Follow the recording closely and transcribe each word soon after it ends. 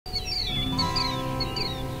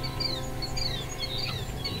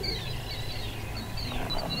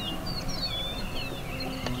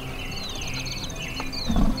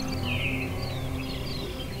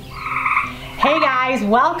guys,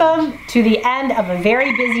 welcome to the end of a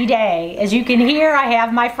very busy day. As you can hear, I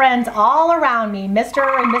have my friends all around me, Mr.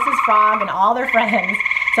 and Mrs. Frog and all their friends,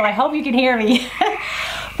 so I hope you can hear me.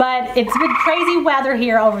 But it's been crazy weather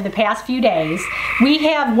here over the past few days. We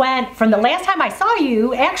have went, from the last time I saw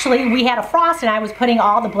you, actually we had a frost and I was putting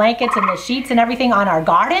all the blankets and the sheets and everything on our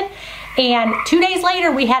garden. And 2 days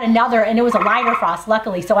later we had another, and it was a lighter frost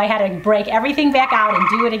luckily, so I had to break everything back out and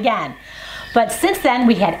do it again. But since then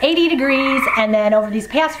we had 80 degrees, and then over these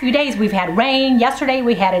past few days we've had rain. Yesterday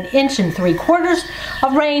we had 1 3/4 inches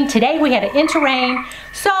of rain. Today we had 1 inch of rain.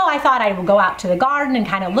 So I thought I would go out to the garden and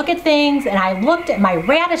kind of look at things, and I looked at my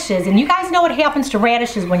radishes, and you guys know what happens to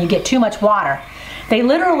radishes when you get too much water. They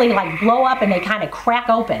literally like blow up and they kind of crack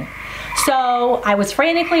open. So I was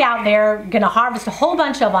frantically out there gonna harvest a whole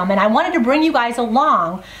bunch of them, and I wanted to bring you guys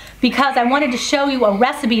along because I wanted to show you a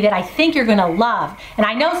recipe that I think you're gonna love. And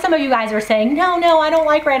I know some of you guys are saying, no, I don't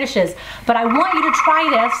like radishes, but I want you to try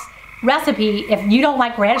this recipe if you don't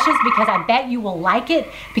like radishes, because I bet you will like it,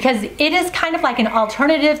 because it is kind of like an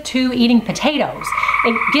alternative to eating potatoes.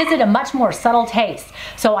 It gives it a much more subtle taste.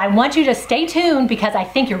 So I want you to stay tuned because I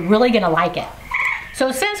think you're really gonna like it.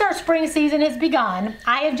 So since our spring season has begun,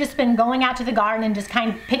 I have just been going out to the garden and just kind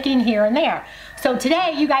of picking here and there. So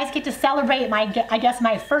today you guys get to celebrate I guess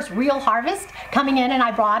my first real harvest coming in, and I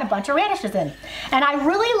brought a bunch of radishes in. And I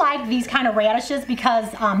really like these kind of radishes because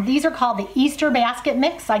these are called the Easter basket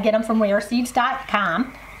mix. I get them from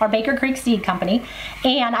rareseeds.com, or Baker Creek Seed Company.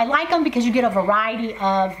 And I like them because you get a variety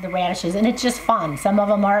of the radishes, and it's just fun. Some of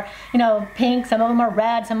them are, you know, pink, some of them are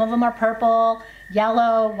red, some of them are purple,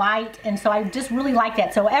 yellow, white, and so I just really like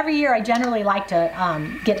that. So every year I generally like to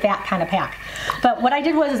get that kind of pack. But what I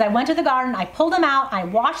did was I went to the garden, I pulled them out, I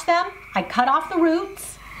washed them, I cut off the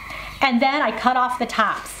roots, and then I cut off the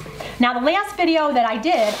tops. Now the last video that I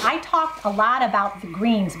did, I talked a lot about the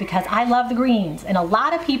greens because I love the greens, and a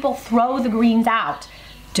lot of people throw the greens out.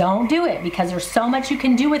 Don't do it because there's so much you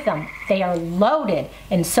can do with them. They are loaded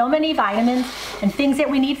in so many vitamins and things that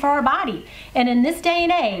we need for our body. And in this day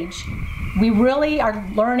and age, we really are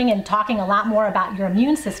learning and talking a lot more about your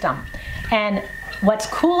immune system. And what's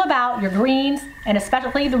cool about your greens, and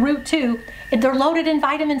especially the root too, they're loaded in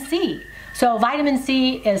vitamin C. So vitamin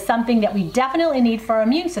C is something that we definitely need for our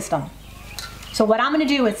immune system. So what I'm gonna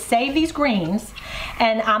do is save these greens,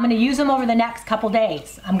 and I'm gonna use them over the next couple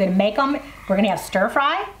days. I'm gonna make them, we're gonna have stir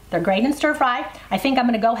fry. They're great in stir fry. I think I'm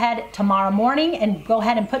gonna go ahead tomorrow morning and go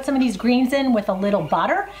ahead and put some of these greens in with a little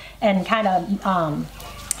butter and kind of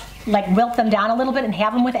like wilt them down a little bit and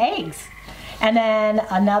have them with eggs. And then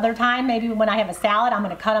another time, maybe when I have a salad, I'm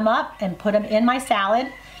gonna cut them up and put them in my salad.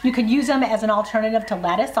 You could use them as an alternative to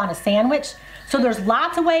lettuce on a sandwich. So there's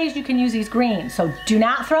lots of ways you can use these greens. So do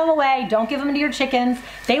not throw them away, don't give them to your chickens.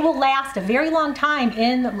 They will last a very long time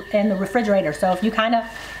in the refrigerator. So if you kind of,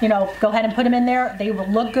 you know, go ahead and put them in there, they will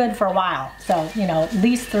look good for a while. So, you know, at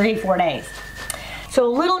least 3-4 days. So a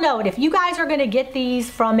little note, if you guys are gonna get these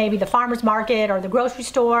from maybe the farmer's market or the grocery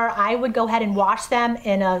store, I would go ahead and wash them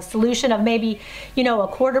in a solution of maybe, you know,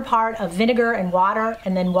 1/4 part of vinegar and water,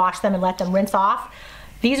 and then wash them and let them rinse off.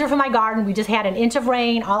 These are from my garden. We just had 1 inch of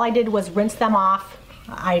rain. All I did was rinse them off.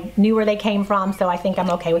 I knew where they came from, so I think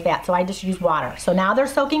I'm okay with that. So I just used water. So now they're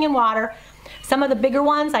soaking in water. Some of the bigger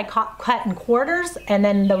ones I cut in quarters, and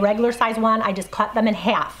then the regular size one, I just cut them in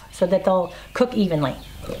half so that they'll cook evenly.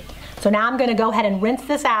 So now I'm gonna go ahead and rinse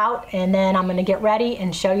this out, and then I'm gonna get ready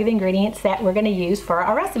and show you the ingredients that we're gonna use for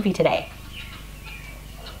our recipe today.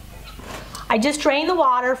 I just drained the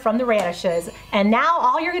water from the radishes, and now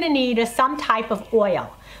all you're gonna need is some type of oil.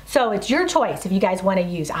 So it's your choice if you guys wanna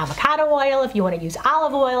use avocado oil, if you wanna use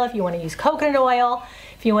olive oil, if you wanna use coconut oil,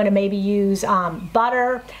 if you wanna maybe use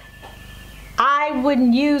butter. I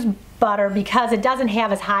wouldn't use butter because it doesn't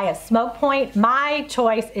have as high a smoke point. My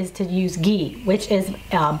choice is to use ghee, which is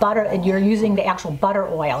butter, and you're using the actual butter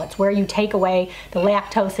oil. It's where you take away the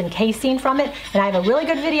lactose and casein from it. And I have a really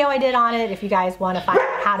good video I did on it if you guys want to find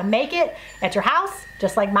out how to make it at your house,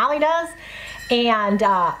 just like Molly does. And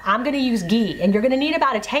I'm gonna use ghee, and you're gonna need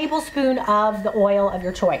about 1 tablespoon of the oil of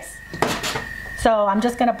your choice. So I'm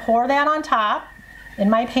just gonna pour that on top in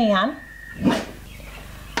my pan.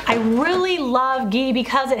 I really love ghee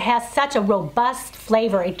because it has such a robust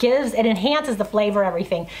flavor. It enhances the flavor of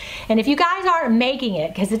everything. And if you guys aren't making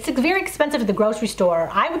it, because it's very expensive at the grocery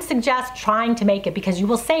store, I would suggest trying to make it because you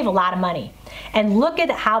will save a lot of money. And look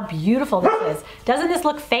at how beautiful this is. Doesn't this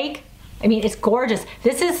look fake? I mean, it's gorgeous.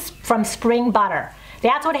 This is from spring butter.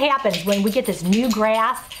 That's what happens when we get this new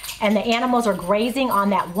grass and the animals are grazing on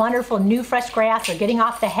that wonderful new fresh grass or getting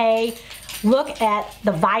off the hay. look at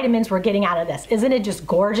the vitamins we're getting out of this. Isn't it just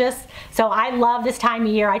gorgeous? So I love this time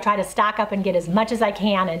of year. I try to stock up and get as much as I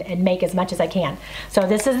can and make as much as I can. So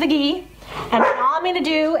this is the ghee. And all I'm gonna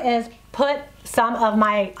do is put some of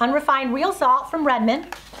my unrefined real salt from Redmond.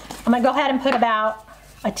 I'm gonna go ahead and put about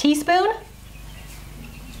a teaspoon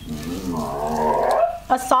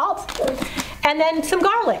of salt, and then some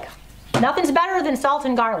garlic. Nothing's better than salt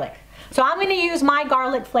and garlic. So I'm gonna use my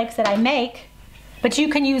garlic flakes that I make, but you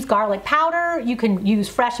can use garlic powder, you can use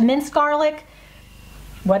fresh minced garlic,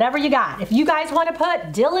 whatever you got. If you guys wanna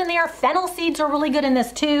put dill in there, fennel seeds are really good in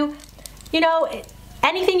this too. You know,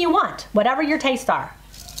 anything you want, whatever your tastes are.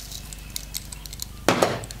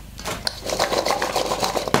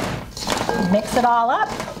 Mix it all up.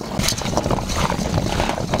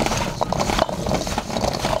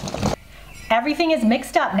 Everything is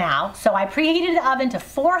mixed up now, so I preheated the oven to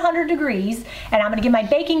 400 degrees, and I'm gonna get my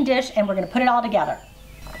baking dish and we're gonna put it all together.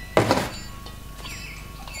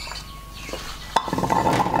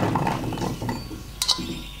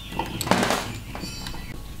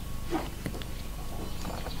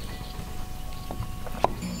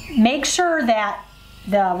 Make sure that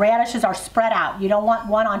the radishes are spread out. You don't want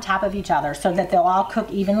one on top of each other so that they'll all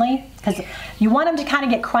cook evenly, because you want them to kind of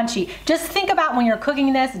get crunchy. Just think about when you're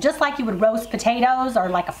cooking this, just like you would roast potatoes or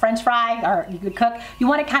like a french fry, or you could cook, you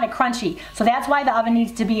want it kind of crunchy. So that's why the oven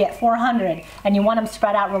needs to be at 400, and you want them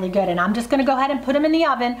spread out really good. And I'm just gonna go ahead and put them in the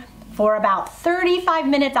oven for about 35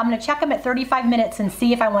 minutes. I'm gonna check them at 35 minutes and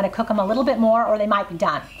see if I wanna cook them a little bit more, or they might be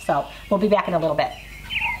done. So we'll be back in a little bit.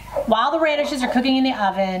 While the radishes are cooking in the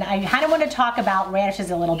oven, I kind of want to talk about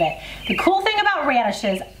radishes a little bit. The cool thing about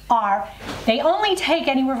radishes are they only take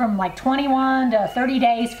anywhere from like 21 to 30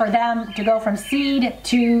 days for them to go from seed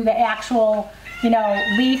to the actual, you know,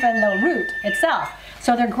 leaf and the root itself.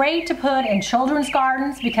 So they're great to put in children's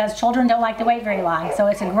gardens because children don't like to wait very long. So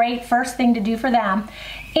it's a great first thing to do for them.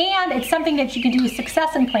 And it's something that you can do with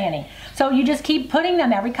succession planting. So you just keep putting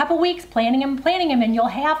them every couple weeks, planting them, and you'll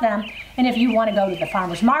have them. And if you want to go to the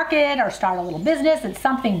farmer's market or start a little business, it's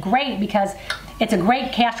something great because it's a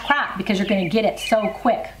great cash crop because you're going to get it so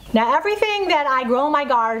quick. Now everything that I grow in my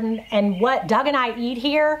garden and what Doug and I eat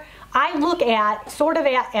here, I look at sort of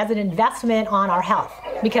as an investment on our health,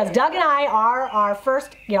 because Doug and I are our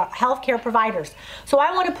first healthcare providers. So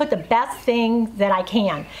I want to put the best thing that I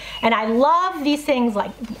can. And I love these things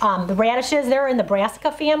like the radishes. They're in the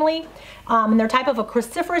brassica family, and they're type of a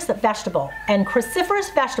cruciferous vegetable. And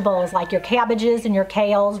cruciferous vegetables like your cabbages and your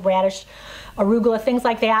kales, radish, arugula, things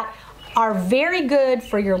like that, are very good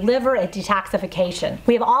for your liver at detoxification.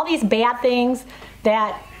 We have all these bad things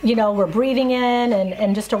that, you know, we're breathing in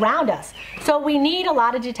and just around us. So we need a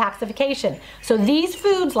lot of detoxification. So these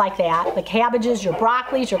foods like that, the cabbages, your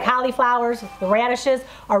broccolis, your cauliflowers, the radishes,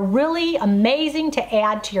 are really amazing to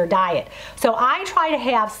add to your diet. So I try to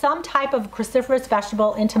have some type of cruciferous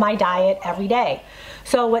vegetable into my diet every day.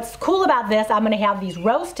 So what's cool about this, I'm gonna have these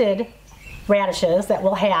roasted radishes that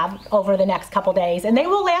we'll have over the next couple days, and they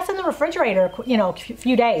will last in the refrigerator, you know, a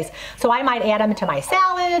few days. So I might add them to my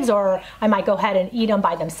salads, or I might go ahead and eat them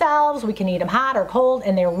by themselves. We can eat them hot or cold,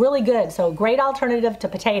 and they're really good. So great alternative to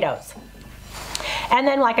potatoes. And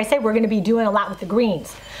then, like I said, we're going to be doing a lot with the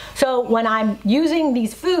greens. So when I'm using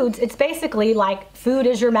these foods, it's basically like food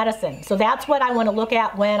is your medicine. So that's what I want to look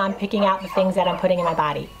at when I'm picking out the things that I'm putting in my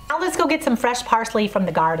body. Now let's go get some fresh parsley from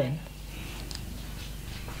the garden.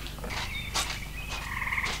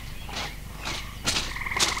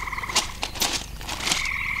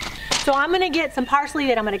 So I'm going to get some parsley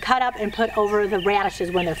that I'm going to cut up and put over the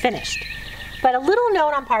radishes when they're finished. But a little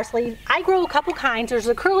note on parsley, I grow a couple kinds. There's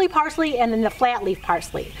the curly parsley and then the flat leaf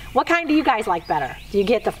parsley. What kind do you guys like better? Do you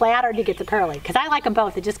get the flat or do you get the curly? Because I like them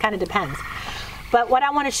both, it just kind of depends. But what I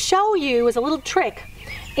want to show you is a little trick.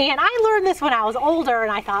 And I learned this when I was older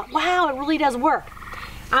and I thought, wow, it really does work.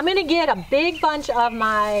 I'm going to get a big bunch of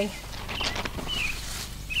my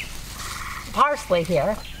parsley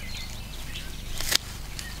here.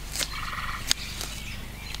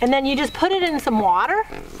 And then you just put it in some water,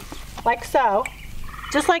 like so,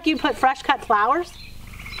 just like you put fresh cut flowers.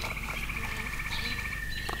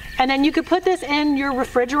 And then you could put this in your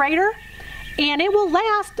refrigerator and it will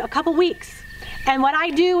last a couple weeks. And what I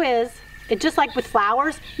do is, just like with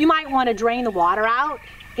flowers, you might want to drain the water out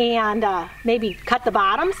and maybe cut the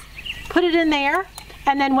bottoms, put it in there,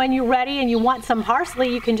 and then when you're ready and you want some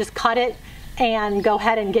parsley, you can just cut it and go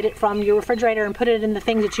ahead and get it from your refrigerator and put it in the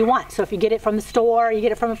things that you want. So if you get it from the store, you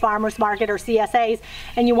get it from a farmer's market or CSAs,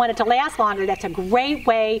 and you want it to last longer, that's a great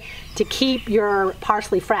way to keep your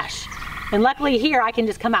parsley fresh. And luckily here, I can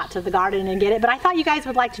just come out to the garden and get it, but I thought you guys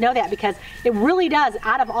would like to know that because it really does.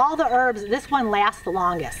 Out of all the herbs, this one lasts the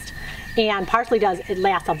longest. And parsley it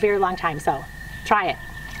lasts a very long time, so try it.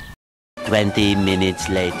 20 minutes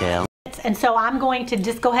later. And so I'm going to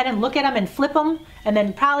just go ahead and look at them and flip them, and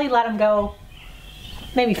then probably let them go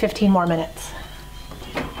maybe 15 more minutes.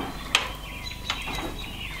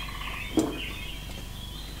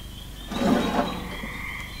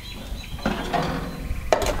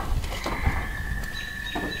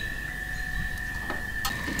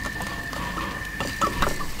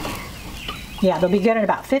 Yeah, they'll be good in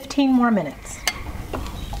about 15 more minutes.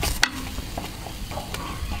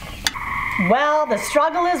 Well, the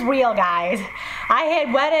struggle is real, guys. I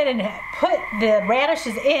had wetted and put the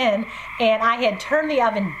radishes in, and I had turned the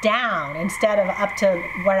oven down instead of up to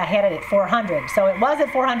where I had it at 400. So it was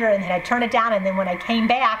at 400, and then I turned it down, and then when I came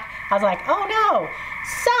back, I was like, oh no.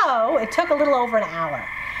 So it took a little over an hour.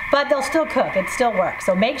 But they'll still cook, it still works.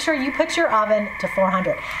 So make sure you put your oven to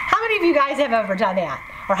 400. How many of you guys have ever done that?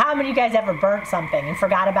 Or how many of you guys ever burnt something and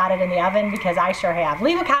forgot about it in the oven? Because I sure have.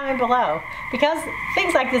 Leave a comment below, because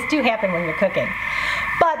things like this do happen when you're cooking.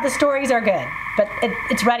 But the stories are good. But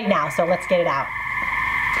it's ready now, so let's get it out.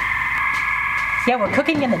 Yeah, we're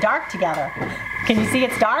cooking in the dark together. Can you see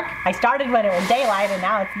it's dark? I started when it was daylight and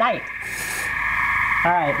now it's night.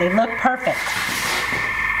 All right, they look perfect.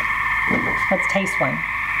 Let's taste one.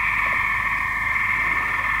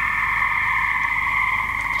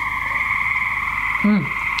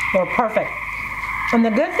 They're perfect. And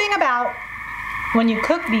the good thing about when you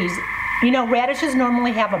cook these, you know, radishes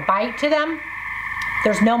normally have a bite to them.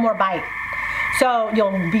 There's no more bite. So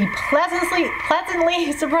you'll be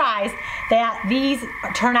pleasantly surprised that these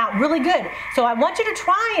turn out really good. So I want you to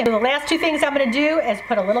try them. The last two things I'm going to do is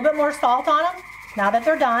put a little bit more salt on them now that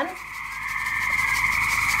they're done.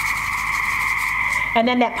 And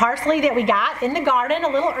then that parsley that we got in the garden a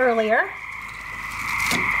little earlier.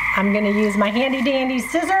 I'm going to use my handy dandy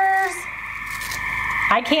scissors.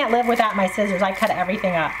 I can't live without my scissors. I cut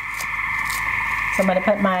everything up. So I'm going to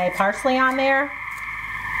put my parsley on there.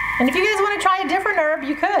 And if you guys want to try a different herb,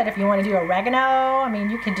 you could. If you want to do oregano, I mean,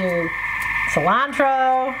 you could do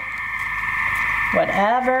cilantro.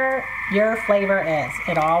 Whatever your flavor is,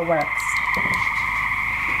 it all works.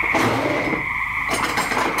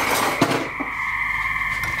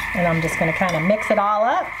 And I'm just going to kind of mix it all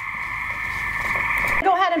up.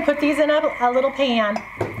 Go ahead and put these in a little pan.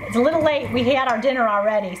 It's a little late, we had our dinner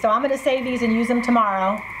already, so I'm going to save these and use them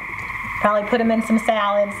tomorrow. Probably put them in some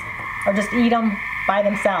salads, or just eat them by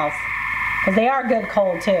themselves, because they are good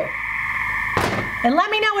cold too. And let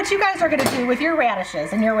me know what you guys are going to do with your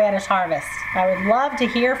radishes and your radish harvest. I would love to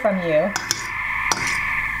hear from you.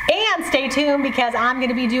 And stay tuned, because I'm going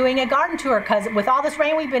to be doing a garden tour, because with all this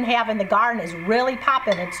rain we've been having, the garden is really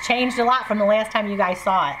popping. It's changed a lot from the last time you guys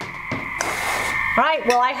saw it. All right,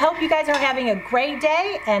 well, I hope you guys are having a great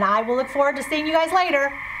day, and I will look forward to seeing you guys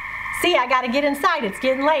later. See, I got to get inside. It's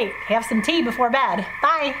getting late. Have some tea before bed.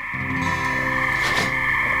 Bye.